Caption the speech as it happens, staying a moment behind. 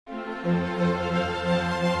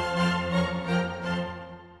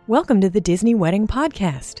Welcome to the Disney Wedding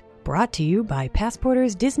Podcast, brought to you by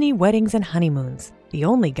Passporter's Disney Weddings and Honeymoons, the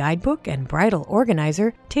only guidebook and bridal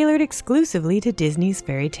organizer tailored exclusively to Disney's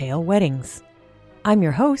fairy tale weddings. I'm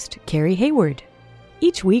your host, Carrie Hayward.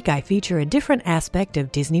 Each week I feature a different aspect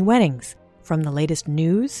of Disney weddings, from the latest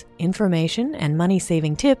news, information, and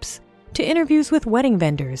money-saving tips, to interviews with wedding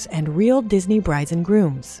vendors and real Disney brides and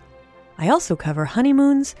grooms. I also cover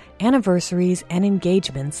honeymoons, anniversaries, and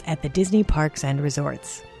engagements at the Disney parks and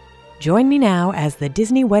resorts. Join me now as the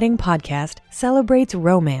Disney Wedding Podcast celebrates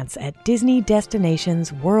romance at Disney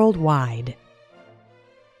destinations worldwide.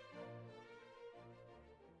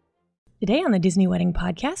 Today on the Disney Wedding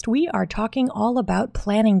Podcast, we are talking all about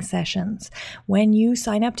planning sessions. When you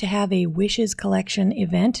sign up to have a Wishes Collection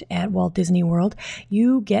event at Walt Disney World,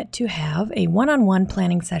 you get to have a one-on-one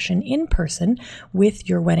planning session in person with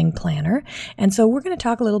your wedding planner. And so we're going to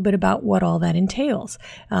talk a little bit about what all that entails.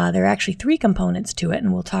 There are actually 3 components to it,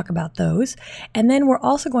 and we'll talk about those. And then we're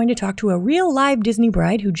also going to talk to a real live Disney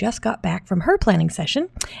bride who just got back from her planning session,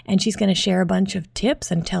 and she's going to share a bunch of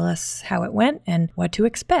tips and tell us how it went and what to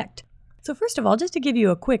expect. So first of all, just to give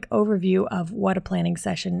you a quick overview of what a planning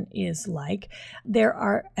session is like, there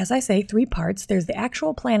are, as I say, 3 parts. There's the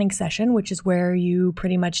actual planning session, which is where you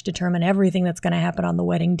pretty much determine everything that's going to happen on the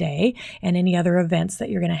wedding day and any other events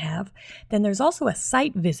that you're going to have. Then there's also a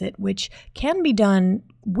site visit, which can be done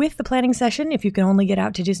with the planning session if you can only get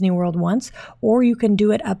out to Disney World once, or you can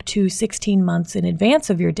do it up to 16 months in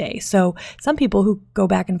advance of your day. So some people who go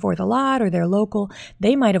back and forth a lot or they're local,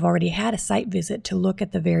 they might have already had a site visit to look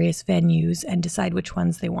at the various venues and decide which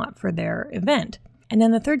ones they want for their event. And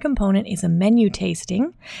then the third component is a menu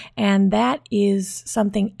tasting, and that is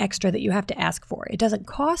something extra that you have to ask for. It doesn't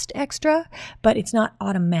cost extra, but it's not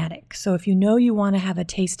automatic. So if you know you want to have a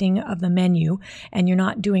tasting of the menu and you're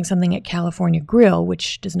not doing something at California Grill,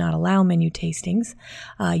 which does not allow menu tastings,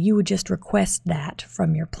 you would just request that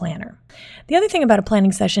from your planner. The other thing about a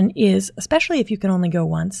planning session is, especially if you can only go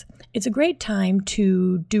once, it's a great time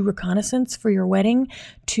to do reconnaissance for your wedding,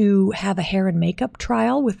 to have a hair and makeup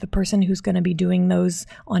trial with the person who's going to be doing those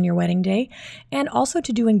on your wedding day, and also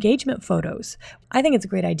to do engagement photos. I think it's a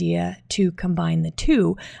great idea to combine the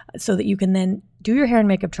two so that you can then do your hair and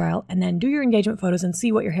makeup trial and then do your engagement photos and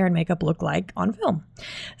see what your hair and makeup look like on film.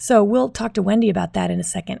 So we'll talk to Wendy about that in a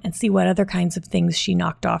second and see what other kinds of things she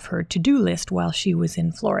knocked off her to-do list while she was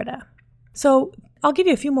in Florida. So I'll give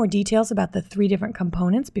you a few more details about the 3 different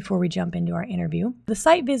components before we jump into our interview. The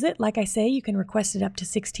site visit, like I say, you can request it up to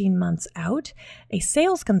 16 months out. A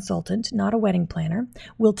sales consultant, not a wedding planner,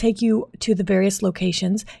 will take you to the various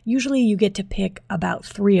locations. Usually you get to pick about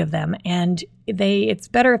 3 of them, and it's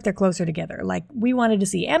better if they're closer together. Like, we wanted to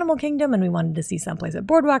see Animal Kingdom, and we wanted to see someplace at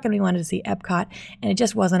Boardwalk, and we wanted to see Epcot, and it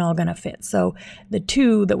just wasn't all going to fit. So the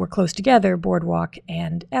 2 that were close together, Boardwalk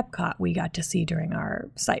and Epcot, we got to see during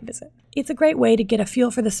our site visit. It's a great way to get a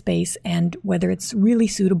feel for the space and whether it's really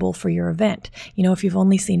suitable for your event. You know, if you've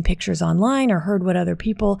only seen pictures online or heard what other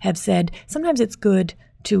people have said, sometimes it's good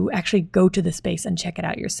to actually go to the space and check it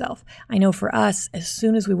out yourself. I know for us, as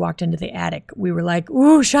soon as we walked into the attic, we were like,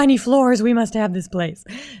 ooh, shiny floors, we must have this place.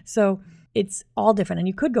 So it's all different. And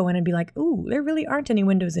you could go in and be like, ooh, there really aren't any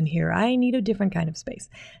windows in here. I need a different kind of space.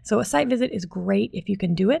 So a site visit is great if you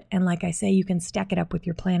can do it. And like I say, you can stack it up with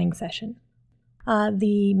your planning session.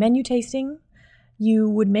 The menu tasting, you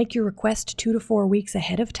would make your request 2 to 4 weeks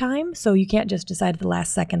ahead of time. So you can't just decide at the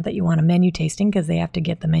last second that you want a menu tasting because they have to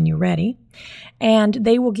get the menu ready. And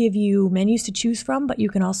they will give you menus to choose from, but you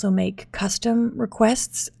can also make custom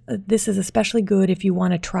requests. This is especially good if you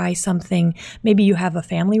want to try something. Maybe you have a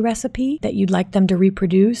family recipe that you'd like them to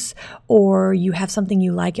reproduce, or you have something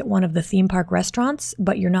you like at one of the theme park restaurants,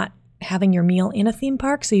 but you're not having your meal in a theme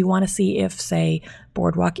park, so you want to see if, say,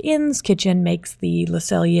 Boardwalk Inn's kitchen makes the Le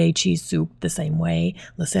Cellier cheese soup the same way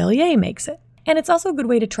Le Cellier makes it. And it's also a good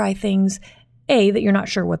way to try things, A, that you're not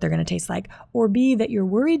sure what they're going to taste like, or B, that you're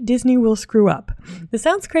worried Disney will screw up. This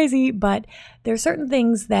sounds crazy, but there are certain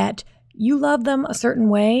things that you love them a certain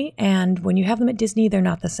way, and when you have them at Disney, they're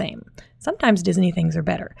not the same. Sometimes Disney things are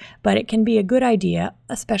better, but it can be a good idea,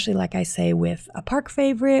 especially like I say with a park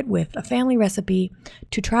favorite, with a family recipe,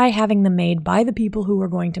 to try having them made by the people who are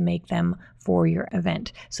going to make them for your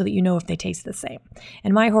event so that you know if they taste the same.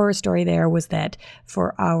 And my horror story there was that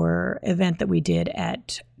for our event that we did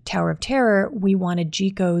at Tower of Terror, we wanted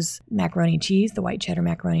Chico's macaroni and cheese, the white cheddar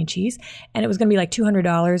macaroni and cheese, and it was going to be like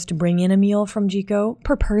 $200 to bring in a meal from Chico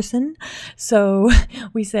per person. So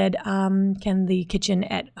we said, can the kitchen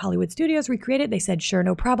at Hollywood Studios recreate it? They said, sure,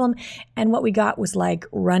 no problem. And what we got was like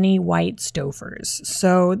runny white Stofers.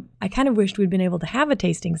 So I kind of wished we'd been able to have a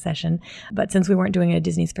tasting session, but since we weren't doing a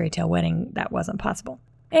Disney's Fairy Tale Wedding, that wasn't possible.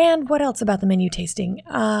 And what else about the menu tasting?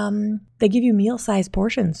 They give you meal-sized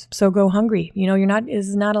portions, so go hungry. This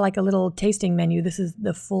is not like a little tasting menu. This is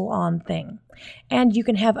the full-on thing. And you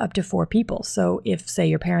can have up to 4 people. So if, say,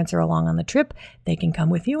 your parents are along on the trip, they can come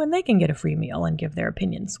with you and they can get a free meal and give their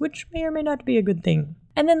opinions, which may or may not be a good thing.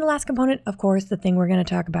 And then the last component, of course, the thing we're going to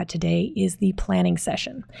talk about today is the planning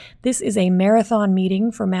session. This is a marathon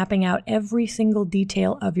meeting for mapping out every single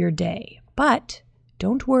detail of your day. But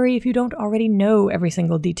don't worry if you don't already know every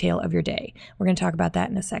single detail of your day. We're going to talk about that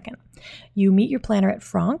in a second. You meet your planner at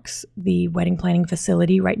Franck's, the wedding planning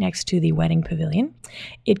facility right next to the wedding pavilion.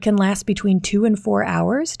 It can last between 2 and 4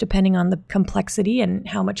 hours, depending on the complexity and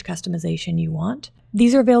how much customization you want.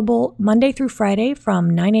 These are available Monday through Friday from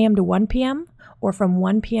 9 a.m. to 1 p.m. or from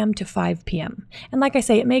 1 p.m. to 5 p.m. And like I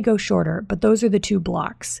say, it may go shorter, but those are the 2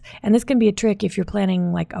 blocks. And this can be a trick if you're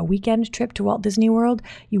planning like a weekend trip to Walt Disney World.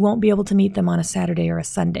 You won't be able to meet them on a Saturday or a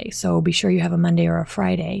Sunday, so be sure you have a Monday or a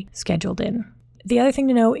Friday scheduled in. The other thing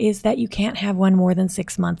to know is that you can't have one more than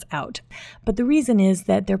 6 months out. But the reason is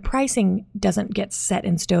that their pricing doesn't get set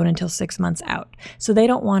in stone until 6 months out. So they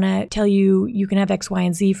don't want to tell you you can have X, Y,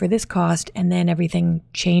 and Z for this cost, and then everything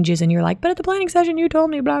changes and you're like, but at the planning session you told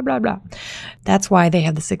me blah, blah, blah. That's why they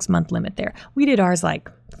have the 6-month limit there. We did ours like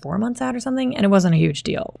 4 months out or something, and it wasn't a huge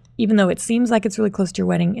deal. Even though it seems like it's really close to your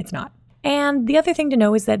wedding, it's not. And the other thing to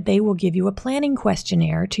know is that they will give you a planning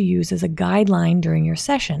questionnaire to use as a guideline during your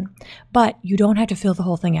session. But you don't have to fill the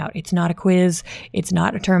whole thing out. It's not a quiz. It's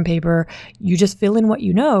not a term paper. You just fill in what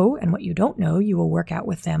you know, and what you don't know, you will work out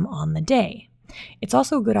with them on the day. It's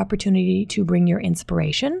also a good opportunity to bring your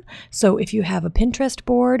inspiration. So if you have a Pinterest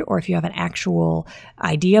board or if you have an actual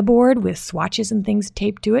idea board with swatches and things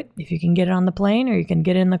taped to it, if you can get it on the plane or you can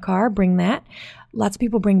get it in the car, bring that. Lots of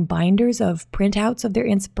people bring binders of printouts of their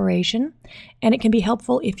inspiration, and it can be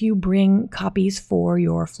helpful if you bring copies for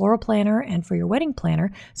your floral planner and for your wedding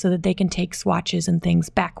planner so that they can take swatches and things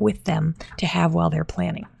back with them to have while they're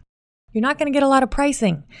planning. You're not going to get a lot of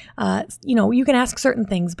pricing. You can ask certain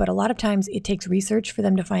things, but a lot of times it takes research for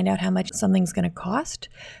them to find out how much something's going to cost.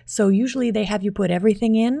 So usually they have you put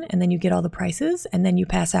everything in, and then you get all the prices, and then you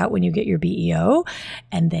pass out when you get your BEO,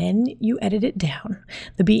 and then you edit it down.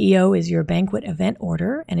 The BEO is your banquet event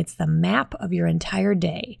order, and it's the map of your entire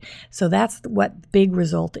day. So that's what the big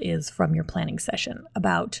result is from your planning session.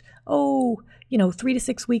 About, 3 to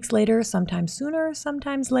 6 weeks later, sometimes sooner,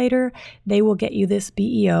 sometimes later, they will get you this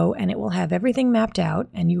BEO and it will have everything mapped out,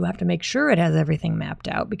 and you have to make sure it has everything mapped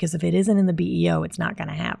out, because if it isn't in the BEO, it's not going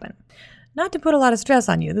to happen. Not to put a lot of stress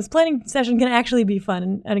on you, this planning session can actually be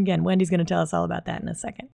fun, and again, Wendy's going to tell us all about that in a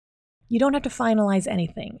second. You don't have to finalize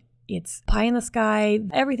anything. It's pie in the sky,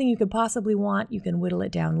 everything you could possibly want. You can whittle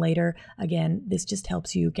it down later. Again, this just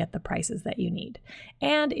helps you get the prices that you need.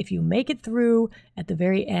 And if you make it through, at the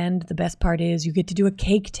very end, the best part is you get to do a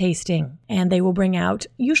cake tasting. And they will bring out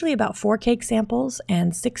usually about 4 cake samples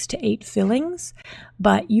and 6 to 8 fillings.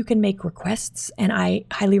 But you can make requests, and I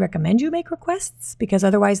highly recommend you make requests, because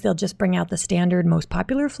otherwise they'll just bring out the standard, most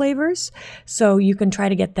popular flavors. So you can try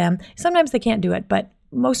to get them. Sometimes they can't do it, but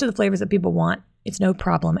most of the flavors that people want, it's no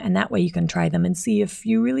problem, and that way you can try them and see if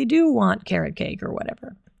you really do want carrot cake or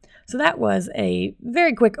whatever. So that was a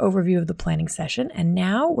very quick overview of the planning session, and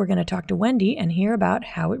now we're going to talk to Wendy and hear about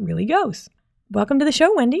how it really goes. Welcome to the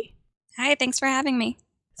show, Wendy. Hi, thanks for having me.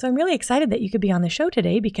 So I'm really excited that you could be on the show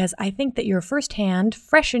today, because I think that your firsthand,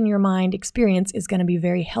 fresh in your mind experience is going to be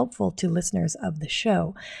very helpful to listeners of the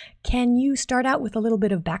show. Can you start out with a little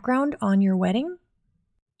bit of background on your wedding?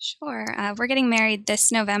 Sure. We're getting married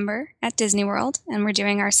this November at Disney World, and we're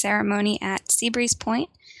doing our ceremony at Seabreeze Point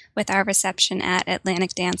with our reception at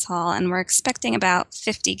Atlantic Dance Hall, and we're expecting about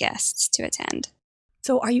 50 guests to attend.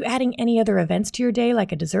 So are you adding any other events to your day,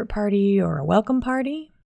 like a dessert party or a welcome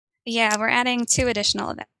party? Yeah, we're adding 2 additional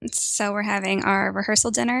events. So we're having our rehearsal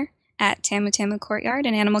dinner at Tamu Tamu Courtyard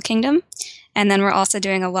in Animal Kingdom, and then we're also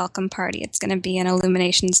doing a welcome party. It's going to be an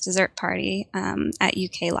Illuminations dessert party at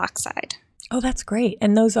UK Lochside. Oh, that's great.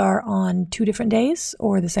 And those are on 2 different days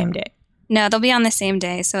or the same day? No, they'll be on the same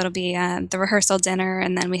day. So it'll be the rehearsal dinner,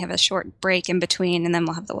 and then we have a short break in between, and then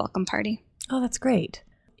we'll have the welcome party. Oh, that's great.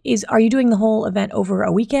 Are you doing the whole event over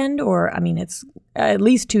a weekend, or, it's at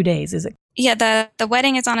least 2 days, is it? Yeah, the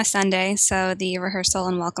wedding is on a Sunday, so the rehearsal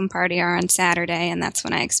and welcome party are on Saturday, and that's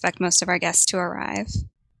when I expect most of our guests to arrive.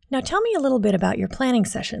 Now, tell me a little bit about your planning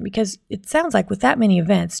session, because it sounds like with that many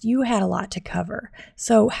events, you had a lot to cover.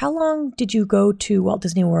 So how long did you go to Walt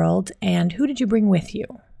Disney World, and who did you bring with you?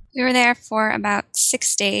 We were there for about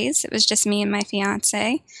 6 days. It was just me and my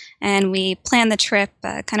fiance, and we planned the trip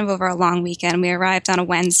kind of over a long weekend. We arrived on a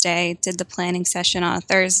Wednesday, did the planning session on a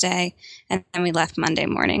Thursday, and then we left Monday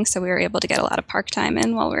morning. So we were able to get a lot of park time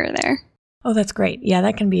in while we were there. Oh, that's great. Yeah,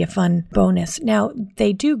 that can be a fun bonus. Now,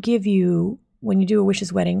 they do give you, when you do a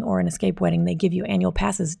Wishes wedding or an Escape wedding, they give you annual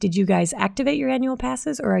passes. Did you guys activate your annual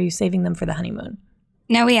passes, or are you saving them for the honeymoon?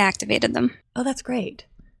 No, we activated them. Oh, that's great.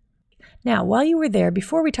 Now, while you were there,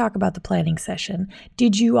 before we talk about the planning session,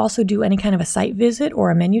 did you also do any kind of a site visit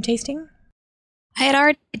or a menu tasting? I had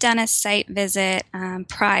already done a site visit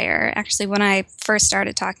prior. Actually, when I first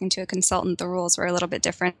started talking to a consultant, the rules were a little bit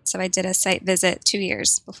different. So I did a site visit 2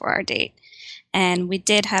 years before our date. And we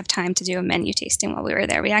did have time to do a menu tasting while we were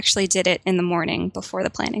there. We actually did it in the morning before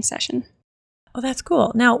the planning session. Oh, that's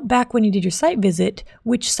cool. Now, back when you did your site visit,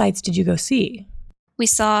 which sites did you go see? We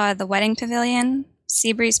saw the Wedding Pavilion,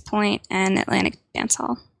 Seabreeze Point, and Atlantic Dance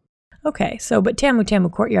Hall. Okay, so but Tamu Tamu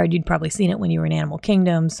Courtyard, you'd probably seen it when you were in Animal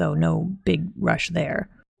Kingdom, so no big rush there.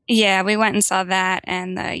 Yeah, we went and saw that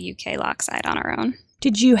and the UK Lochside on our own.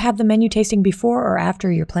 Did you have the menu tasting before or after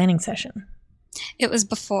your planning session? It was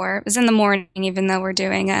before. It was in the morning, even though we're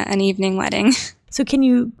doing an evening wedding. So can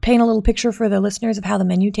you paint a little picture for the listeners of how the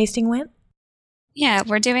menu tasting went? Yeah,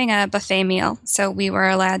 we're doing a buffet meal. So we were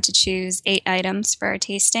allowed to choose 8 items for our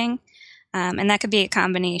tasting. And that could be a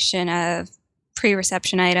combination of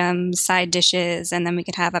pre-reception items, side dishes, and then we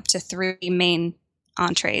could have up to 3 main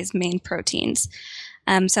entrees, main proteins.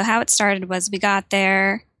 So how it started was we got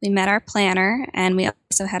there, we met our planner, and we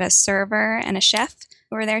also had a server and a chef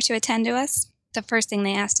who were there to attend to us. The first thing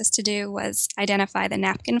they asked us to do was identify the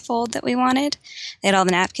napkin fold that we wanted. They had all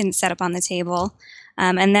the napkins set up on the table.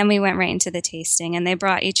 And then we went right into the tasting, and they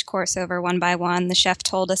brought each course over one by one. The chef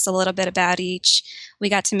told us a little bit about each. We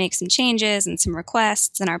got to make some changes and some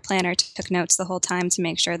requests, and our planner took notes the whole time to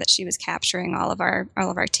make sure that she was capturing all of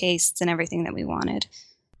our tastes and everything that we wanted.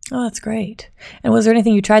 Oh, that's great. And was there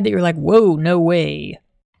anything you tried that you were like, whoa, no way?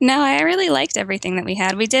 No, I really liked everything that we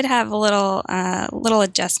had. We did have a little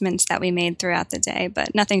adjustments that we made throughout the day,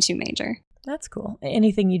 but nothing too major. That's cool.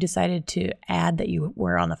 Anything you decided to add that you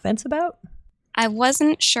were on the fence about? I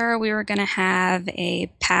wasn't sure we were going to have a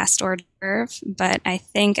past hors d'oeuvre, but I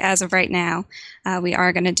think as of right now, we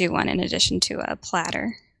are going to do one in addition to a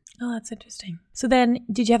platter. Oh, that's interesting. So then,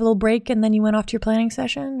 did you have a little break and then you went off to your planning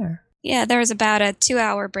session, or? Yeah, there was about a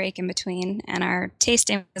 2-hour break in between, and our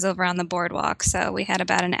tasting was over on the boardwalk, so we had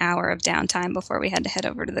about an hour of downtime before we had to head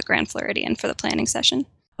over to the Grand Floridian for the planning session.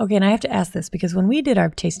 Okay, and I have to ask this because when we did our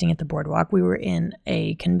tasting at the boardwalk, we were in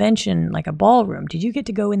a convention, like a ballroom. Did you get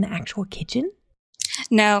to go in the actual kitchen?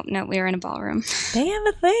 No, we were in a ballroom. They have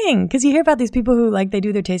a thing, because you hear about these people who, like, they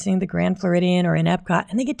do their tasting at the Grand Floridian or in Epcot,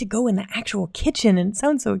 and they get to go in the actual kitchen, and it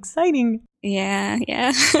sounds so exciting. Yeah.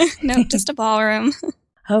 No, just a ballroom.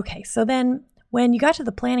 Okay, so then when you got to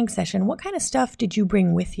the planning session, what kind of stuff did you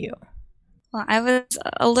bring with you? Well, I was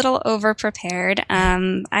a little over-prepared.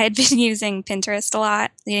 I had been using Pinterest a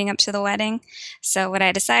lot leading up to the wedding. So what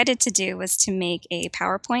I decided to do was to make a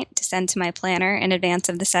PowerPoint to send to my planner in advance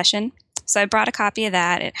of the session. So I brought a copy of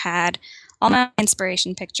that. It had all my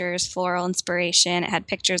inspiration pictures, floral inspiration. It had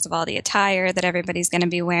pictures of all the attire that everybody's going to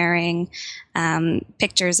be wearing,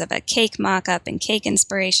 pictures of a cake mock-up and cake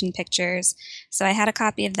inspiration pictures. So I had a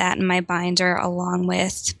copy of that in my binder along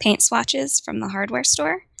with paint swatches from the hardware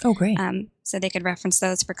store. Oh, great. So they could reference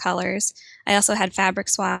those for colors. I also had fabric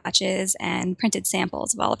swatches and printed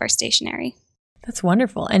samples of all of our stationery. That's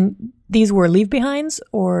wonderful. And these were leave-behinds,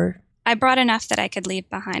 or? I brought enough that I could leave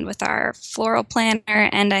behind with our floral planner,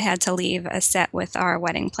 and I had to leave a set with our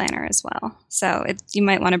wedding planner as well. So you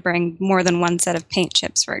might want to bring more than one set of paint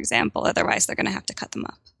chips, for example. Otherwise, they're going to have to cut them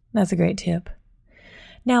up. That's a great tip.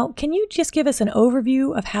 Now, can you just give us an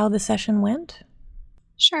overview of how the session went?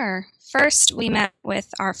 Sure. First, we met with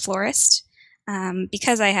our florist.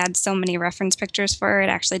 Because I had so many reference pictures for her, it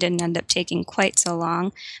actually didn't end up taking quite so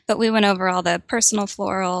long. But we went over all the personal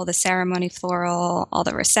floral, the ceremony floral, all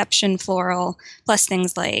the reception floral, plus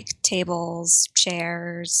things like tables,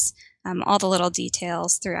 chairs, all the little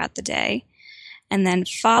details throughout the day. And then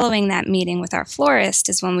following that meeting with our florist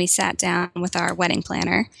is when we sat down with our wedding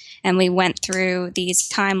planner and we went through these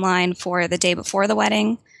timeline for the day before the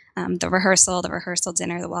wedding, the rehearsal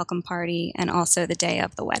dinner, the welcome party, and also the day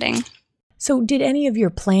of the wedding. So did any of your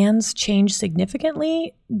plans change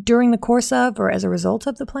significantly during the course of or as a result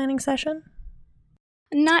of the planning session?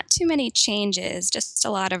 Not too many changes, just a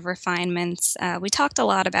lot of refinements. We talked a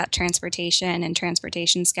lot about transportation and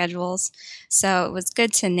transportation schedules, so it was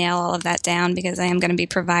good to nail all of that down because I am going to be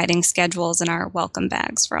providing schedules in our welcome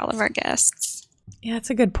bags for all of our guests. Yeah, that's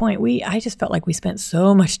a good point. I just felt like we spent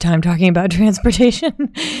so much time talking about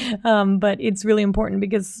transportation, but it's really important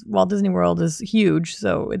because Walt Disney World is huge,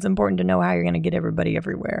 so it's important to know how you're going to get everybody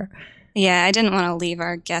everywhere. Yeah, I didn't want to leave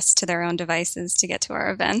our guests to their own devices to get to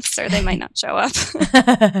our events, or they might not show up.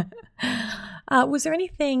 Was there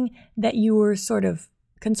anything that you were sort of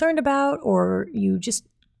concerned about, or you just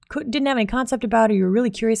didn't have any concept about, or you were really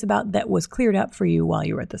curious about that was cleared up for you while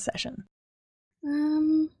you were at the session?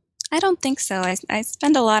 I don't think so. I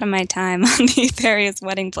spend a lot of my time on the various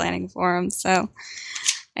wedding planning forums, so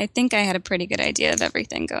I think I had a pretty good idea of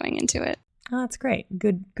everything going into it. Oh, that's great.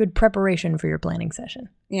 Good preparation for your planning session.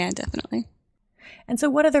 Yeah, definitely. And so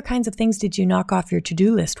what other kinds of things did you knock off your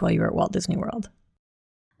to-do list while you were at Walt Disney World?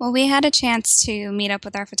 Well, we had a chance to meet up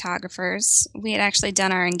with our photographers. We had actually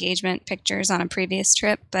done our engagement pictures on a previous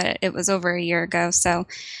trip, but it was over a year ago. So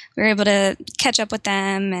we were able to catch up with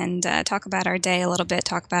them and talk about our day a little bit,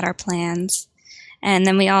 talk about our plans. And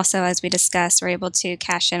then we also, as we discussed, were able to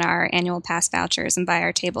cash in our annual pass vouchers and buy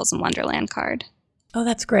our Tables in Wonderland card. Oh,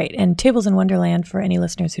 that's great. And Tables in Wonderland, for any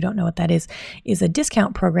listeners who don't know what that is a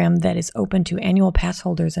discount program that is open to annual pass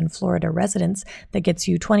holders and Florida residents that gets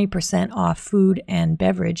you 20% off food and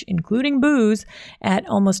beverage, including booze, at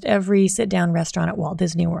almost every sit-down restaurant at Walt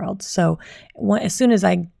Disney World. So as soon as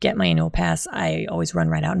I get my annual pass, I always run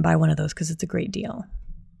right out and buy one of those because it's a great deal.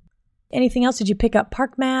 Anything else? Did you pick up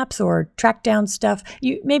park maps or track down stuff?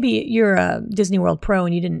 Maybe you're a Disney World pro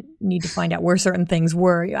and you didn't need to find out where certain things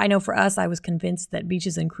were. I know for us, I was convinced that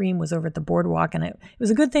Beaches and Cream was over at the boardwalk, and it was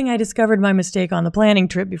a good thing I discovered my mistake on the planning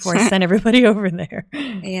trip before I sent everybody over there.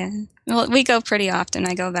 Yeah. Well, we go pretty often.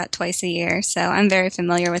 I go about twice a year, so I'm very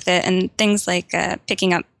familiar with it. And things like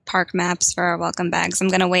picking up park maps for our welcome bags, I'm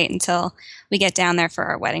going to wait until we get down there for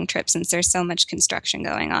our wedding trip since there's so much construction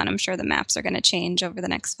going on. I'm sure the maps are going to change over the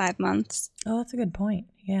next 5 months. Oh, that's a good point.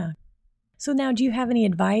 Yeah. So now, do you have any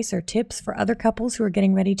advice or tips for other couples who are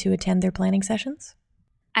getting ready to attend their planning sessions?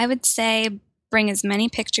 I would say bring as many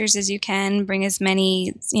pictures as you can, bring as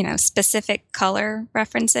many, specific color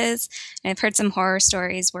references. And I've heard some horror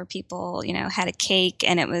stories where people, had a cake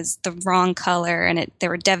and it was the wrong color and they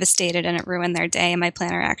were devastated and it ruined their day. And my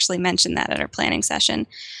planner actually mentioned that at our planning session.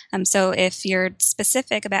 So if you're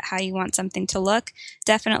specific about how you want something to look,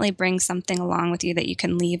 definitely bring something along with you that you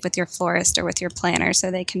can leave with your florist or with your planner so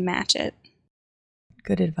they can match it.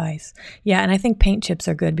 Good advice. Yeah, and I think paint chips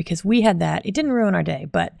are good because we had that. It didn't ruin our day,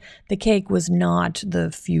 but the cake was not the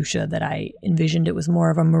fuchsia that I envisioned. It was more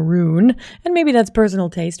of a maroon, and maybe that's personal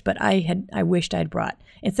taste, but I wished I'd brought,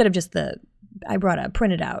 instead of just I brought a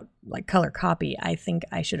printed out like color copy. I think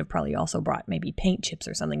I should have probably also brought maybe paint chips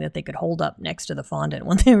or something that they could hold up next to the fondant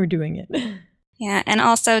when they were doing it. Yeah, and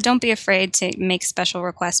also don't be afraid to make special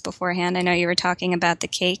requests beforehand. I know you were talking about the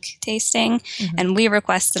cake tasting, and we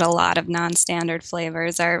requested a lot of non-standard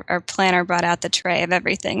flavors. Our planner brought out the tray of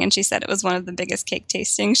everything, and she said it was one of the biggest cake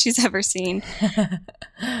tastings she's ever seen.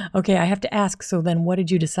 Okay, I have to ask, so then what did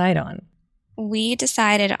you decide on? We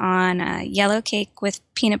decided on a yellow cake with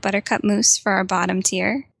peanut butter cup mousse for our bottom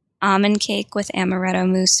tier, almond cake with amaretto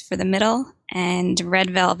mousse for the middle, and red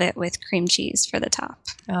velvet with cream cheese for the top.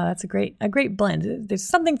 Oh, that's a great blend. There's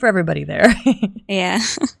something for everybody there. Yeah.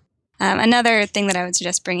 Another thing that I would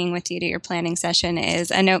suggest bringing with you to your planning session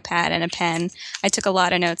is a notepad and a pen. I took a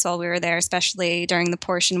lot of notes while we were there, especially during the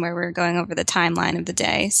portion where we were going over the timeline of the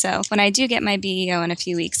day. So when I do get my BEO in a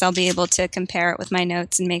few weeks, I'll be able to compare it with my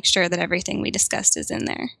notes and make sure that everything we discussed is in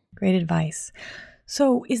there. Great advice.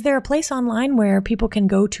 So is there a place online where people can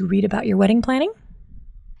go to read about your wedding planning?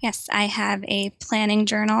 Yes, I have a planning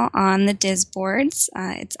journal on the Diz boards.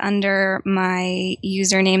 It's under my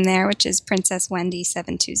username there, which is Princess Wendy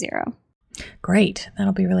 720. Great.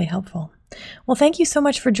 That'll be really helpful. Well, thank you so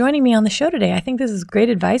much for joining me on the show today. I think this is great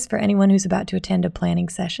advice for anyone who's about to attend a planning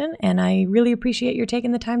session, and I really appreciate your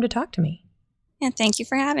taking the time to talk to me. And thank you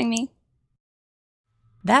for having me.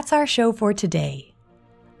 That's our show for today.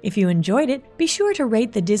 If you enjoyed it, be sure to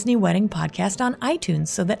rate the Disney Wedding Podcast on iTunes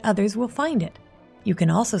so that others will find it. You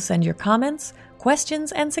can also send your comments,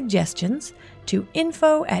 questions, and suggestions to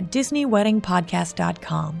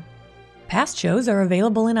info@disneyweddingpodcast.com. Past shows are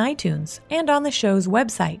available in iTunes and on the show's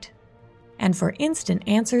website. And for instant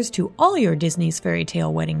answers to all your Disney's Fairy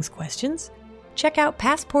Tale Weddings questions, check out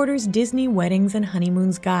Passporter's Disney Weddings and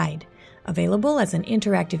Honeymoons Guide, available as an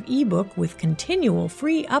interactive ebook with continual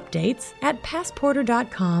free updates at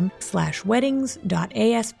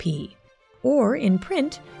passporter.com/weddings.asp. or in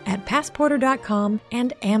print at passporter.com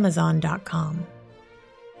and amazon.com.